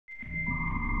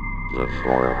The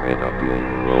formidable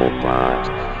robot.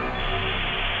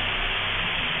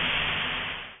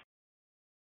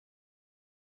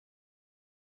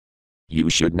 You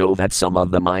should know that some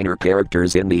of the minor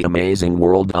characters in the amazing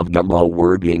world of Gumball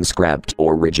were being scrapped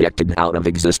or rejected out of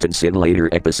existence in later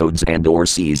episodes and/or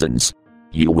seasons.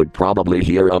 You would probably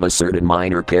hear of a certain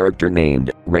minor character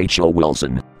named Rachel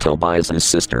Wilson, Tobias'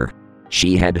 sister.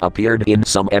 She had appeared in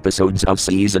some episodes of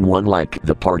Season 1 like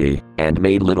The Party, and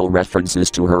made little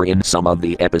references to her in some of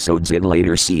the episodes in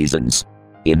later seasons.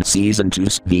 In Season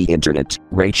 2's The Internet,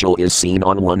 Rachel is seen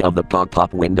on one of the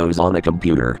pop-up windows on a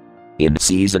computer. In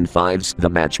Season 5's The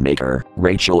Matchmaker,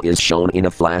 Rachel is shown in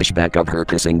a flashback of her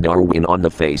kissing Darwin on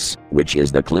the face, which is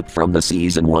the clip from the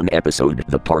Season 1 episode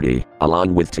The Party,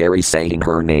 along with Terry saying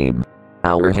her name.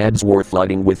 Our heads were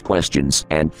flooding with questions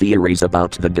and theories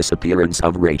about the disappearance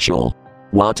of Rachel.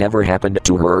 Whatever happened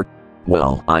to her?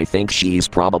 Well, I think she's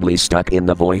probably stuck in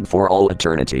the void for all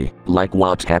eternity, like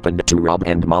what happened to Rob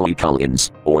and Molly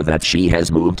Collins, or that she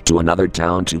has moved to another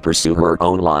town to pursue her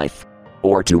own life.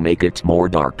 Or to make it more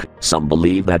dark, some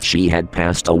believe that she had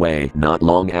passed away not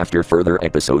long after further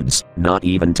episodes, not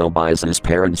even Tobias'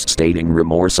 parents stating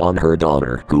remorse on her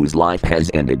daughter whose life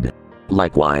has ended.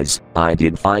 Likewise, I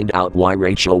did find out why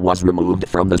Rachel was removed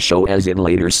from the show as in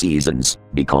later seasons,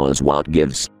 because what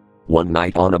gives? One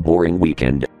night on a boring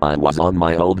weekend, I was on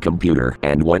my old computer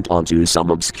and went onto some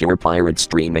obscure pirate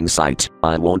streaming site,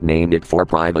 I won't name it for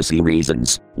privacy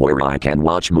reasons, where I can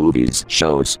watch movies,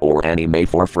 shows, or anime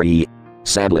for free.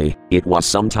 Sadly, it was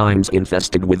sometimes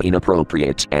infested with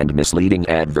inappropriate and misleading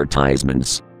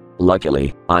advertisements.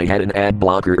 Luckily, I had an ad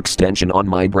blocker extension on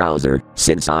my browser,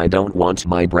 since I don't want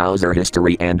my browser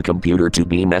history and computer to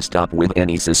be messed up with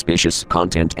any suspicious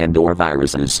content and/or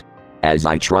viruses. As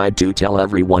I tried to tell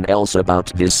everyone else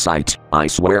about this site, I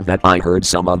swear that I heard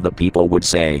some of the people would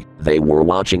say they were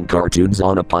watching cartoons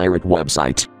on a pirate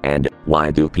website, and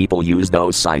why do people use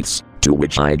those sites? To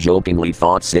which I jokingly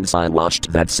thought since I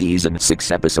watched that Season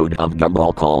 6 episode of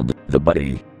Gumball called The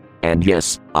Buddy. And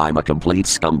yes, I'm a complete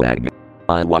scumbag.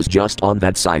 I was just on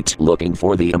that site looking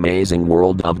for the amazing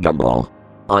world of Gumball.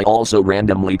 I also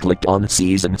randomly clicked on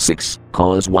Season 6,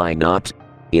 cause why not?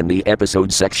 In the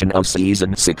episode section of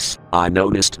Season 6, I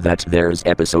noticed that there's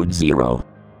episode 0.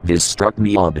 This struck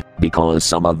me odd, because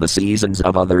some of the seasons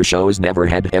of other shows never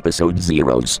had episode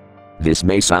 0s. This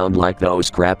may sound like those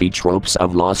crappy tropes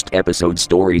of lost episode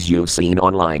stories you've seen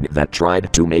online that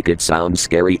tried to make it sound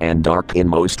scary and dark in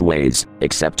most ways,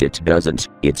 except it doesn't,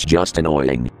 it's just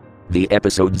annoying. The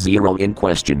episode 0 in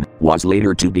question was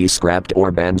later to be scrapped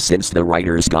or banned since the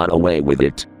writers got away with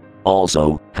it.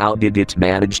 Also, how did it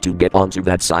manage to get onto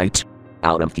that site?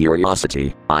 Out of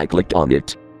curiosity, I clicked on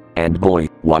it. And boy,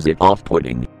 was it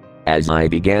off-putting. As I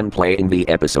began playing the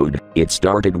episode, it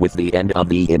started with the end of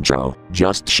the intro,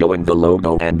 just showing the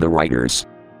logo and the writers.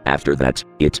 After that,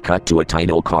 it cut to a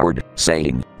title card,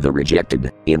 saying, The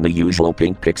Rejected, in the usual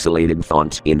pink pixelated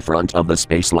font in front of the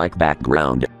space-like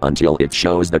background, until it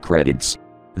shows the credits.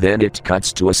 Then it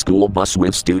cuts to a school bus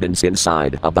with students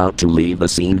inside about to leave the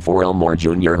scene for Elmore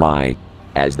Junior High.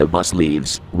 As the bus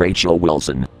leaves, Rachel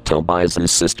Wilson,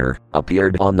 Tobias' sister,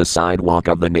 appeared on the sidewalk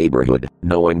of the neighborhood,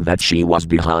 knowing that she was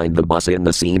behind the bus in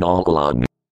the scene all along.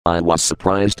 I was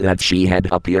surprised that she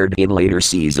had appeared in later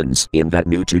seasons in that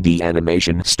new 2D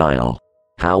animation style.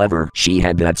 However, she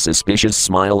had that suspicious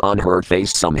smile on her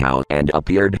face somehow and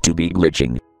appeared to be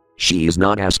glitching. She's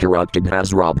not as corrupted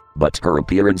as Rob, but her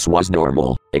appearance was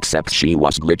normal, except she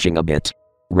was glitching a bit.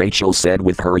 Rachel said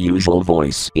with her usual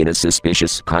voice in a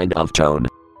suspicious kind of tone.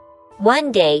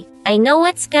 One day, I know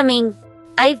what's coming.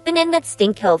 I've been in that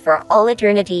stinkhole for all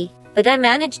eternity, but I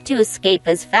managed to escape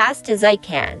as fast as I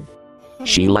can.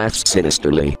 She laughed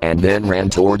sinisterly and then ran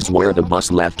towards where the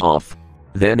bus left off.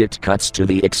 Then it cuts to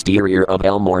the exterior of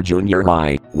Elmore Junior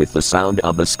High, with the sound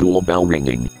of the school bell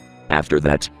ringing. After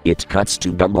that, it cuts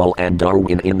to Gumball and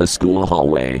Darwin in the school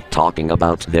hallway talking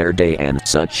about their day and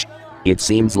such. It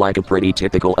seems like a pretty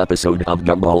typical episode of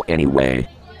Gumball anyway.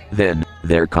 Then,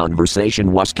 their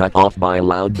conversation was cut off by a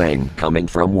loud bang coming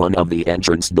from one of the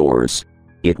entrance doors.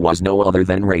 It was no other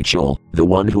than Rachel, the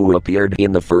one who appeared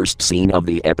in the first scene of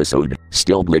the episode,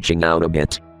 still glitching out a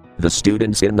bit. The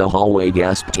students in the hallway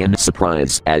gasped in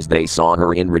surprise as they saw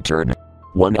her in return.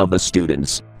 One of the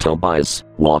students, Tobias,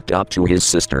 walked up to his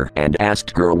sister and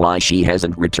asked her why she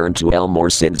hasn't returned to Elmore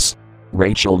since.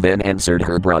 Rachel then answered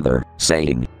her brother,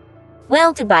 saying,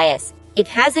 Well, Tobias, it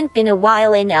hasn't been a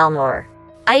while in Elmore.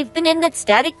 I've been in that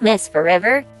static mess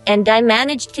forever, and I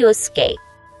managed to escape.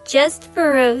 Just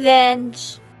for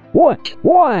revenge. What?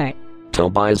 Why?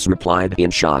 Tobias replied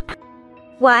in shock.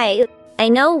 Why? I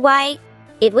know why.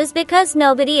 It was because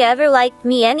nobody ever liked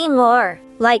me anymore,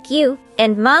 like you,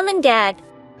 and Mom and Dad.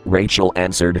 Rachel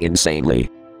answered insanely.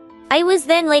 I was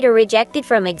then later rejected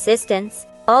from existence,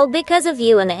 all because of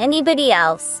you and anybody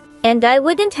else. And I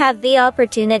wouldn't have the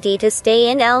opportunity to stay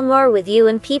in Elmore with you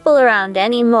and people around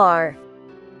anymore.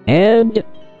 And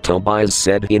Tobias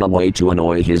said in a way to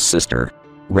annoy his sister.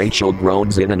 Rachel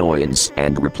groans in annoyance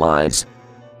and replies,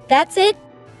 That's it.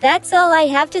 That's all I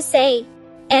have to say.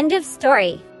 End of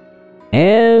story.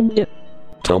 and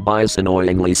Tobias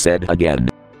annoyingly said again.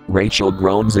 Rachel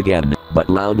groans again, but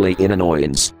loudly in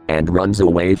annoyance, and runs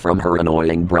away from her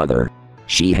annoying brother.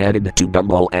 She headed to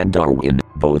Gumball and Darwin,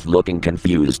 both looking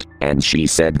confused, and she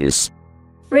said this.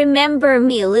 Remember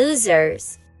me,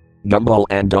 losers. Gumball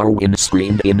and Darwin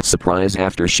screamed in surprise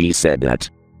after she said that.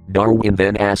 Darwin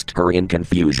then asked her in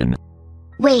confusion.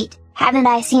 Wait, haven't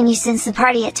I seen you since the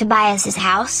party at Tobias's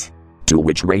house? To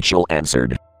which Rachel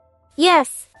answered.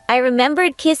 Yes, I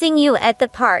remembered kissing you at the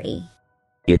party.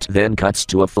 It then cuts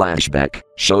to a flashback,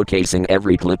 showcasing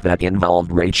every clip that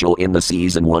involved Rachel in the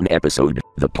season 1 episode,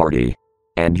 The Party.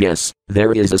 And yes,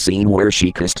 there is a scene where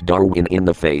she kissed Darwin in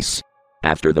the face.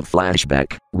 After the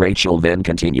flashback, Rachel then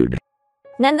continued.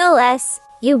 Nonetheless,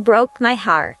 you broke my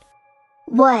heart.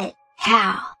 What?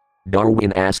 How?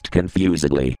 Darwin asked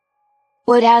confusedly.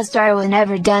 What has Darwin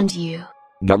ever done to you?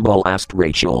 Gumball asked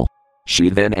Rachel. She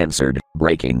then answered,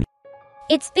 breaking.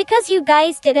 It's because you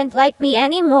guys didn't like me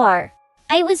anymore.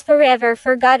 I was forever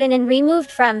forgotten and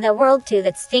removed from the world to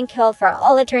that stinkhole for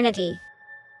all eternity.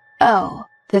 Oh,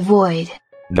 the void.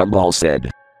 Gumball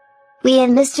said. We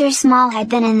and Mr. Small had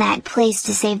been in that place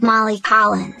to save Molly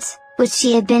Collins, which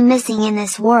she had been missing in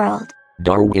this world.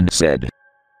 Darwin said.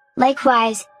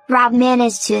 Likewise, Rob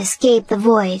managed to escape the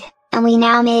void, and we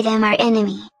now made him our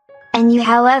enemy. And you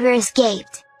however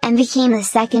escaped, and became the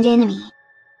second enemy.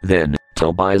 Then,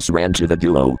 Tobias ran to the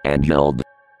duo and yelled.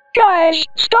 guys,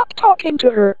 stop talking to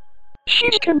her.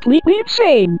 She's completely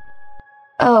insane.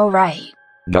 Oh right.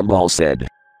 Gumball said.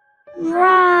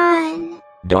 Run!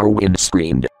 Darwin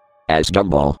screamed. As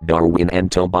Gumball, Darwin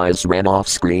and Tobias ran off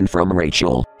screen from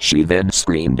Rachel, she then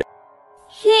screamed.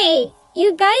 Hey,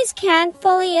 you guys can't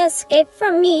fully escape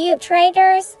from me, you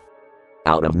traitors.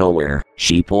 Out of nowhere,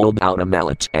 she pulled out a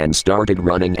mallet and started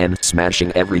running and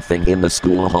smashing everything in the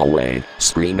school hallway,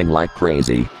 screaming like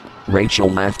crazy. Rachel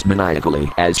laughed maniacally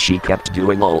as she kept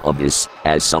doing all of this,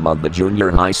 as some of the junior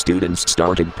high students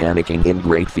started panicking in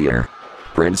great fear.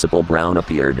 Principal Brown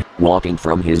appeared, walking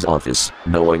from his office,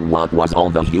 knowing what was all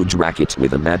the huge racket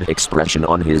with a mad expression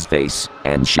on his face,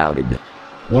 and shouted.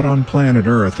 What on planet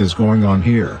Earth is going on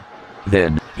here?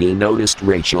 Then, he noticed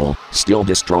Rachel, still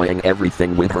destroying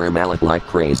everything with her mallet like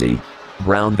crazy.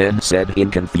 Brown then said in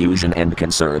confusion and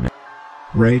concern.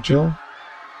 Rachel?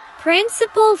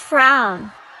 Principal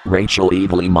Frown. Rachel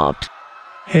evilly mocked.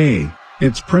 Hey,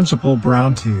 it's Principal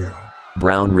Brown to you.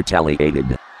 Brown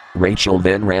retaliated. Rachel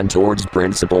then ran towards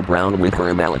Principal Brown with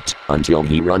her mallet, until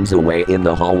he runs away in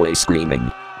the hallway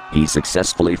screaming. He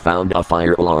successfully found a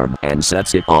fire alarm and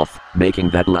sets it off, making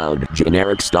that loud,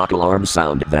 generic stock alarm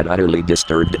sound that utterly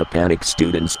disturbed the panicked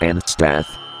students and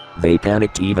staff. They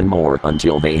panicked even more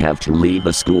until they have to leave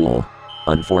the school.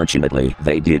 Unfortunately,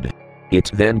 they did. It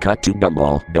then cut to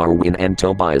Gumball, Darwin and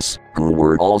Tobias, who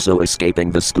were also escaping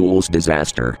the school's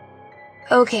disaster.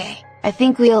 Okay, I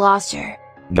think we lost her.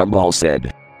 Gumball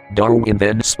said. Darwin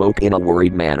then spoke in a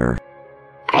worried manner.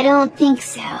 I don't think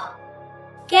so.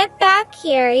 Get back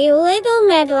here, you little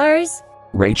meddlers.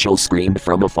 Rachel screamed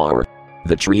from afar.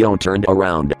 The trio turned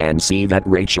around and see that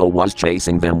Rachel was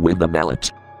chasing them with the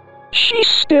mallet. She's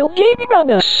still gaining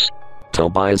on us.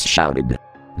 Tobias shouted.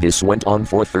 This went on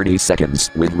for 30 seconds,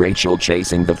 with Rachel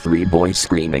chasing the three boys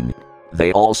screaming.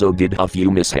 They also did a few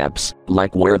mishaps,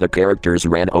 like where the characters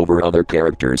ran over other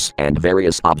characters and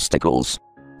various obstacles.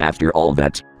 After all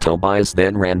that, Tobias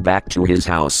then ran back to his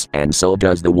house, and so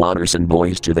does the Watterson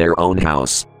boys to their own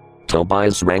house.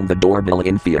 Tobias rang the doorbell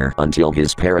in fear until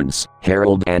his parents,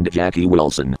 Harold and Jackie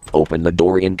Wilson, opened the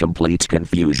door in complete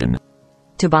confusion.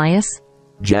 Tobias?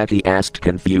 Jackie asked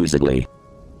confusedly.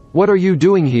 What are you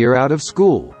doing here out of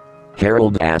school?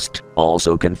 Harold asked,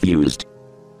 also confused.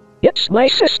 It's my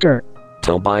sister.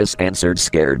 Tobias answered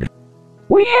scared.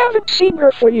 We haven't seen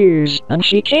her for years, and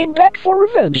she came back for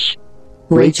revenge.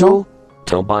 Rachel?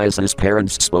 Tobias's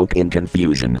parents spoke in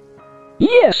confusion.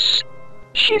 Yes.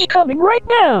 She's coming right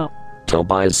now.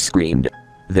 Tobias screamed.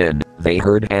 Then, they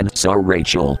heard and saw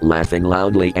Rachel laughing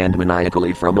loudly and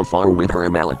maniacally from afar with her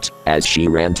mallet, as she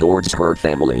ran towards her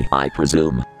family, I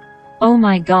presume. Oh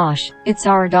my gosh, it's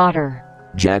our daughter.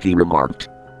 Jackie remarked.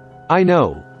 I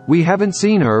know. We haven't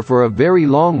seen her for a very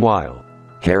long while.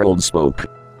 Harold spoke.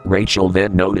 Rachel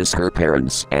then noticed her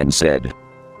parents and said,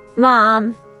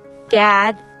 Mom,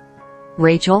 Dad,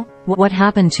 Rachel, what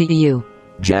happened to you?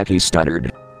 Jackie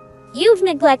stuttered. you've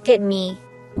neglected me.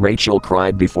 Rachel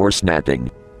cried before snapping.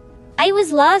 I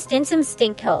was lost in some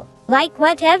stinkhole, like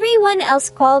what everyone else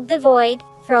called the void,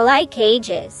 for like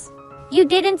ages. You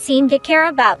didn't seem to care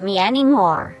about me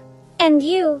anymore. And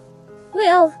you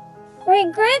will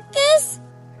regret this?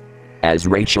 As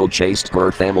Rachel chased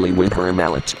her family with her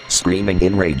mallet, screaming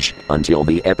in rage, until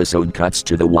the episode cuts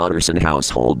to the Watterson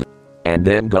household. And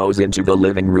then goes into the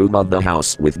living room of the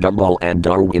house with Gumball and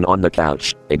Darwin on the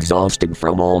couch, exhausted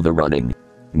from all the running.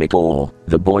 Nicole,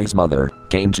 the boy's mother,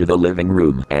 came to the living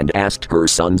room and asked her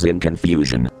sons in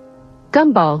confusion.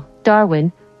 Gumball,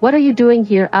 Darwin, what are you doing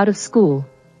here out of school?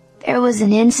 There was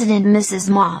an incident, Mrs.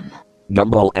 Mom.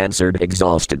 Gumball answered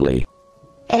exhaustedly.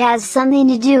 It has something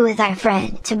to do with our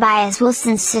friend, Tobias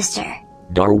Wilson's sister.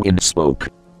 Darwin spoke.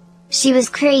 She was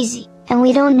crazy, and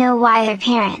we don't know why her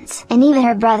parents, and even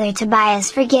her brother Tobias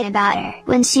forget about her,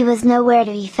 when she was nowhere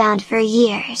to be found for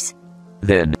years.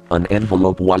 Then, an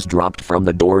envelope was dropped from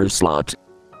the door slot.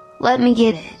 Let me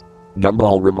get it.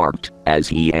 Gumball remarked, as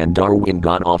he and Darwin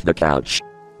got off the couch.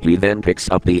 He then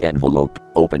picks up the envelope,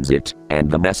 opens it,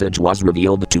 and the message was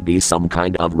revealed to be some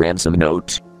kind of ransom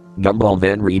note. Gumball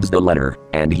then reads the letter,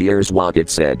 and here's what it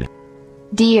said.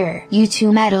 Dear, you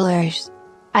two meddlers.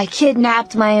 I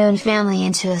kidnapped my own family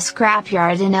into a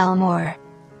scrapyard in Elmore.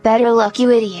 Better luck you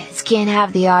idiots can't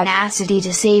have the audacity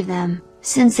to save them,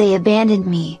 since they abandoned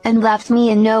me and left me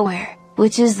in nowhere,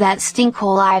 which is that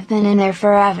stinkhole I've been in there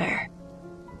forever.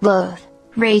 Both,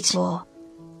 Rachel.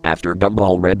 After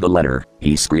Gumball read the letter,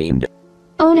 he screamed.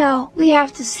 Oh no, we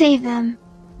have to save them.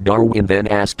 Darwin then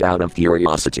asked out of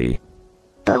curiosity.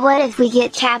 But what if we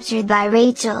get captured by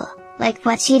Rachel, like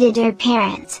what she did to her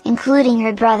parents, including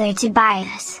her brother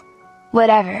Tobias?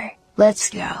 Whatever, let's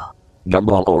go.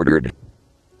 Gumball ordered.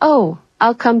 Oh,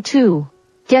 I'll come too.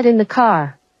 Get in the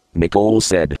car. Nicole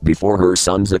said before her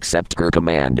sons accept her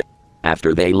command.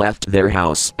 After they left their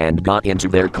house and got into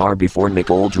their car before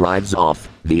Nicole drives off,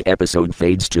 the episode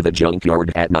fades to the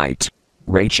junkyard at night.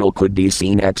 Rachel could be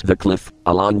seen at the cliff,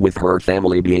 along with her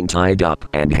family being tied up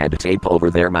and had tape over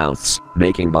their mouths,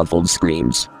 making muffled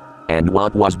screams. And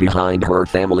what was behind her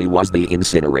family was the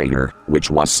incinerator, which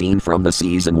was seen from the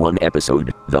season 1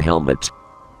 episode, The Helmet.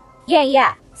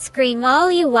 Yeah, scream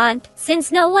all you want,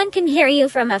 since no one can hear you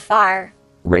from afar.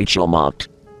 Rachel mocked.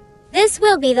 This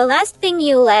will be the last thing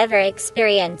you'll ever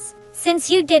experience, since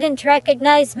you didn't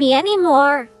recognize me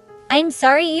anymore. I'm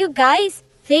sorry you guys,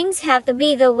 things have to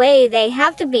be the way they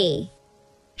have to be.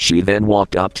 She then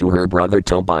walked up to her brother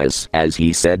Tobias as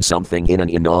he said something in an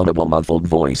inaudible muffled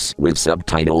voice with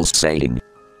subtitles saying,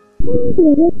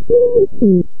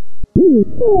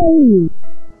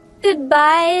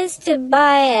 Goodbye,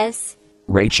 Tobias.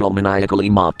 Rachel maniacally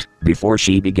mocked, before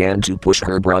she began to push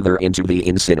her brother into the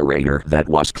incinerator that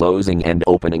was closing and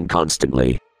opening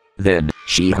constantly. Then,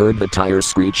 she heard the tire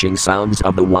screeching sounds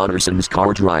of the Wattersons'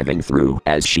 car driving through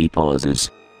as she pauses.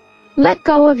 Let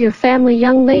go of your family,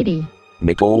 young lady.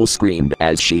 Nicole screamed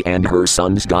as she and her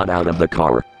sons got out of the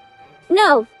car.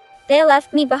 No, they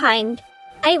left me behind.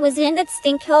 I was in that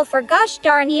stinkhole for gosh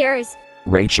darn years.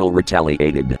 Rachel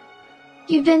retaliated.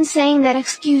 You've been saying that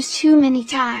excuse too many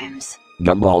times.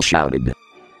 Gumball shouted.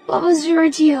 What was your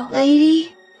deal,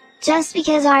 lady? Just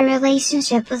because our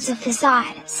relationship was a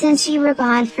facade, since you were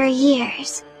gone for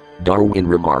years. Darwin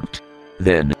remarked.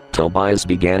 Then, Tobias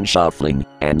began shuffling,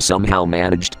 and somehow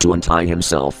managed to untie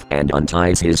himself and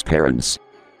unties his parents.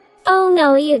 Oh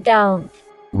no you don't.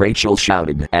 Rachel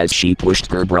shouted as she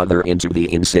pushed her brother into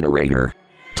the incinerator.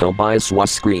 Tobias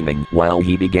was screaming while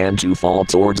he began to fall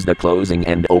towards the closing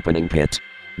and opening pit.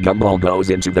 Gumball goes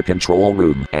into the control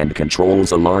room and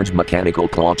controls a large mechanical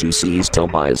claw to seize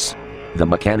Tobias. The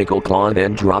mechanical claw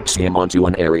then drops him onto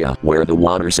an area where the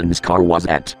Wattersons' car was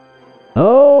at.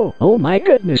 Oh my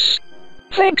goodness.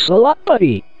 Thanks a lot,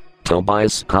 buddy.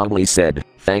 Tobias calmly said,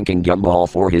 thanking Gumball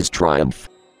for his triumph.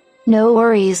 No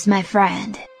worries, my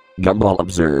friend. Gumball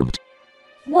observed.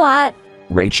 What?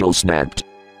 Rachel snapped.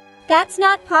 That's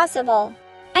not possible.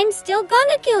 I'm still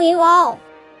gonna kill you all.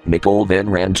 Nicole then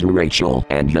ran to Rachel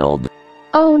and yelled.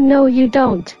 Oh no you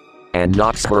don't. And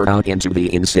knocks her out into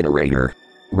the incinerator.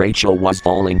 Rachel was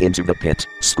falling into the pit,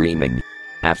 screaming.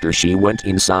 After she went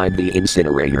inside the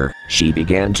incinerator, she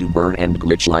began to burn and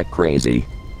glitch like crazy.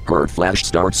 Her flesh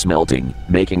starts melting,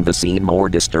 making the scene more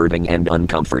disturbing and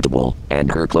uncomfortable,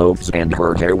 and her clothes and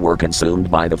her hair were consumed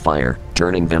by the fire,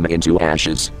 turning them into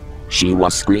ashes. She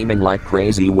was screaming like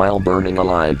crazy while burning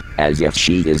alive, as if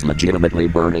she is legitimately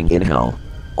burning in hell.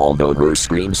 although her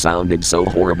scream sounded so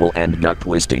horrible and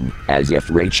gut-twisting, as if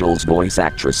Rachel's voice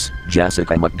actress,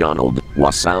 Jessica McDonald,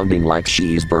 was sounding like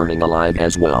she's burning alive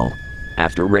as well.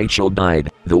 After Rachel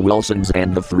died, the Wilsons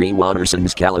and the three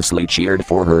Wattersons callously cheered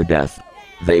for her death.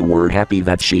 They were happy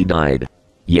that she died.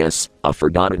 Yes, a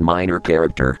forgotten minor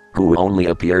character, who only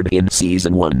appeared in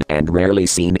Season 1 and rarely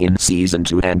seen in Season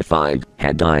 2 and 5,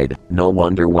 had died. No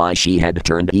wonder why she had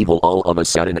turned evil all of a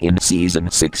sudden in Season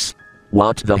 6.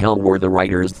 What the hell were the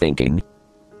writers thinking?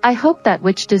 I hope that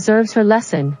witch deserves her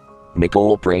lesson.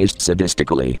 Nicole praised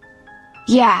sadistically.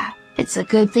 Yeah, it's a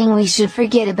good thing we should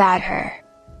forget about her.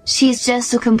 She's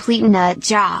just a complete nut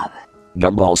job.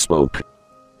 Gumball spoke.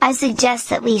 I suggest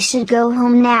that we should go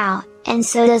home now, and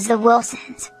so does the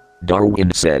Wilsons.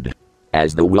 Darwin said.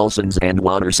 As the Wilsons and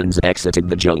Wattersons exited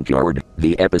the junkyard,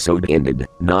 the episode ended,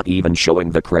 not even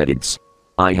showing the credits.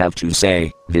 I have to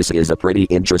say, this is a pretty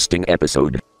interesting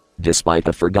episode. Despite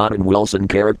a forgotten Wilson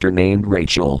character named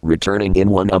Rachel returning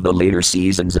in one of the later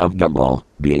seasons of Gumball,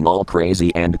 being all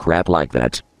crazy and crap like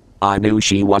that. I knew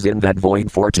she was in that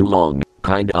void for too long,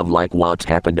 kind of like what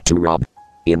happened to Rob.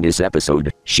 In this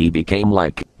episode, she became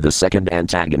like the second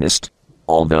antagonist.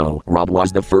 Although Rob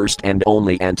was the first and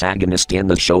only antagonist in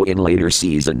the show in later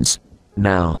seasons.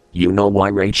 Now, you know why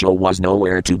Rachel was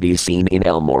nowhere to be seen in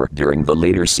Elmore during the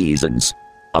later seasons.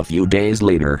 A few days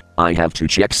later, I have to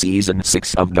check Season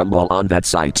 6 of Gumball on that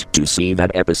site to see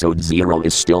that episode 0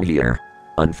 is still here.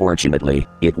 Unfortunately,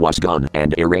 it was gone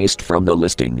and erased from the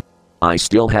listing. I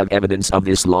still have evidence of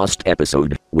this lost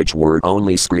episode, which were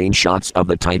only screenshots of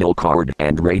the title card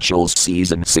and Rachel's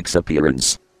Season 6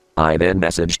 appearance. I then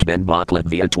messaged Ben Bartlett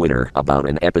via Twitter about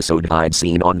an episode I'd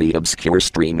seen on the obscure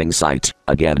streaming site.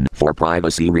 Again, for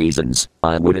privacy reasons,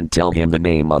 I wouldn't tell him the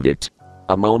name of it.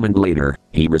 A moment later,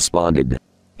 he responded.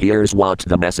 Here's what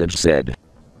the message said.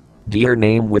 Dear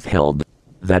name withheld.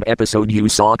 That episode you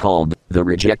saw called The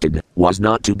Rejected was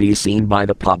not to be seen by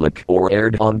the public or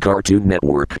aired on Cartoon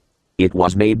Network. It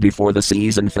was made before the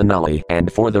season finale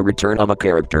and for the return of a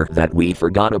character that we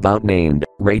forgot about named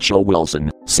Rachel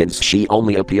Wilson, since she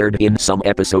only appeared in some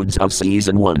episodes of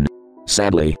Season 1.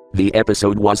 Sadly, the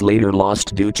episode was later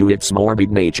lost due to its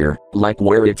morbid nature, like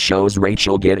where it shows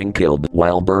Rachel getting killed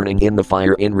while burning in the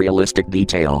fire in realistic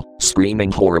detail,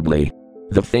 screaming horribly.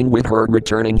 The thing with her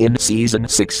returning in Season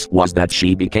 6 was that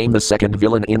she became the second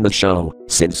villain in the show,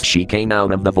 since she came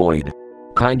out of the void.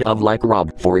 Kind of like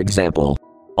Rob, for example.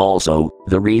 Also,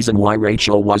 the reason why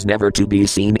Rachel was never to be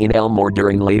seen in Elmore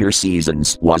during later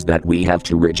seasons was that we have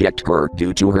to reject her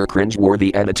due to her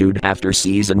cringeworthy attitude after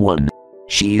Season 1.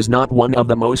 She's not one of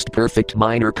the most perfect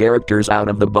minor characters out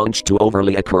of the bunch to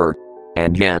overly occur.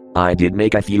 And yeah, I did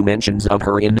make a few mentions of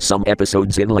her in some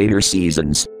episodes in later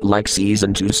seasons, like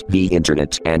Season 2's The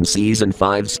Internet and Season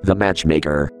 5's The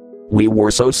Matchmaker. We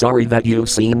were so sorry that you've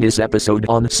seen this episode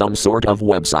on some sort of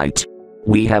website.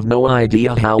 We have no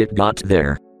idea how it got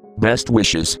there. Best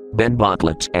wishes, Ben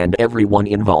Bartlett and everyone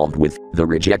involved with The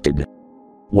Rejected.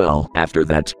 Well, after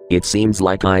that, it seems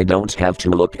like I don't have to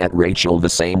look at Rachel the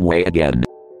same way again.